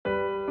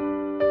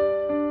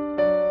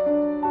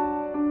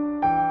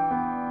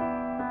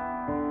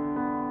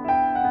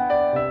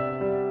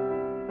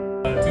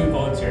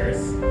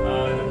vouchers.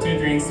 The 2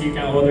 drinks, you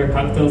can order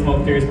cocktails,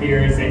 mocktails,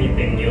 beers,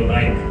 anything you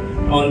like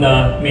on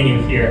the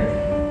menu here.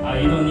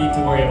 You don't need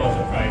to worry about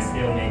the price,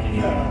 they'll make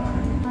anything.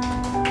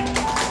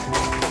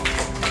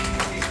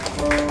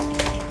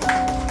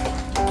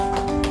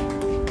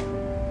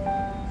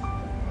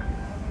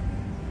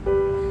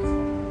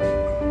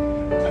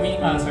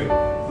 Sorry.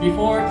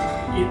 Before,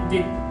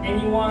 did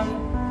anyone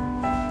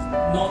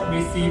not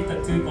receive the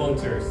 2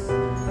 vouchers?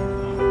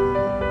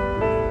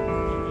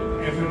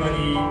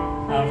 Everybody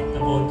have the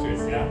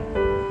vouchers, yeah?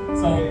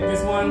 So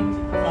this one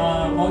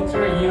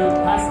voucher, you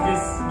pass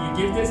this, you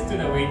give this to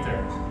the waiter,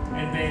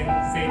 and then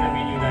say the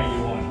menu that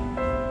you want,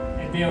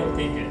 and they'll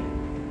take it.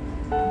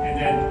 And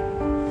then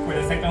for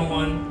the second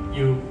one,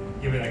 you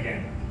give it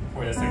again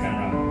for the second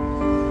round.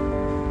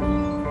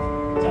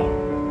 So,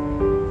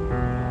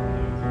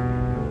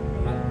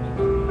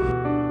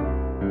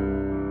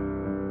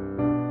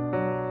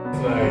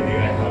 I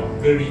have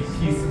very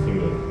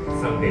peaceful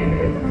Sunday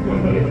night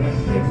one day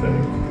next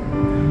Sunday.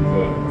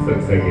 So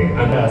exciting.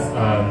 And that's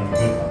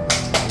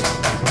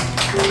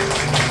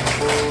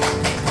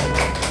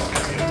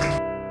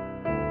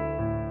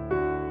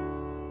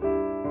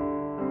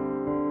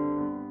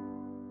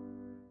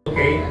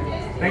okay.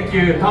 Thank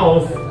you.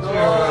 Towels.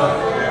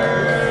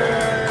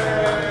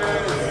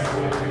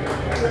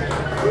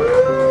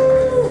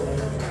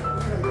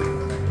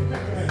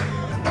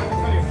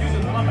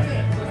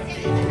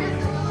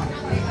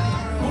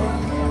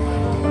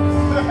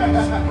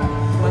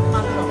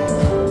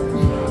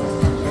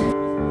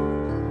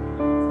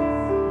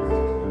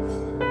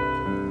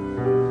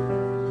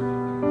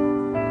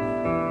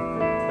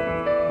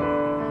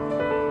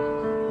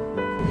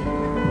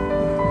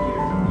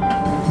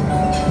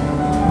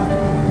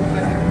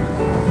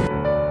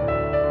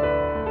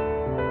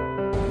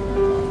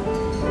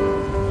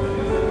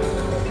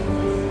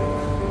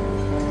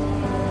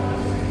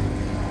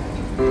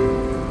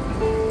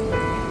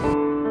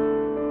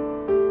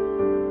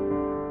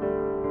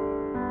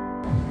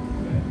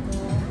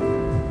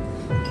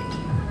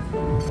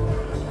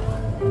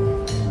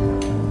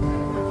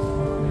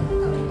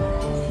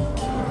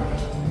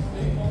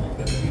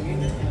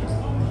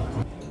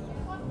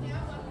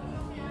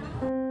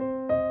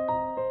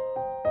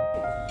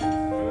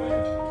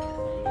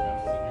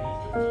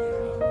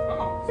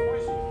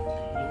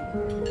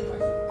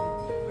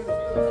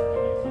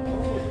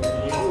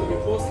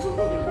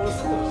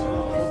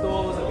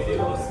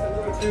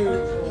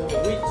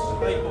 Which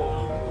type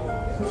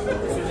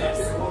of SNS?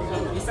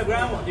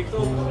 Instagram or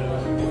TikTok?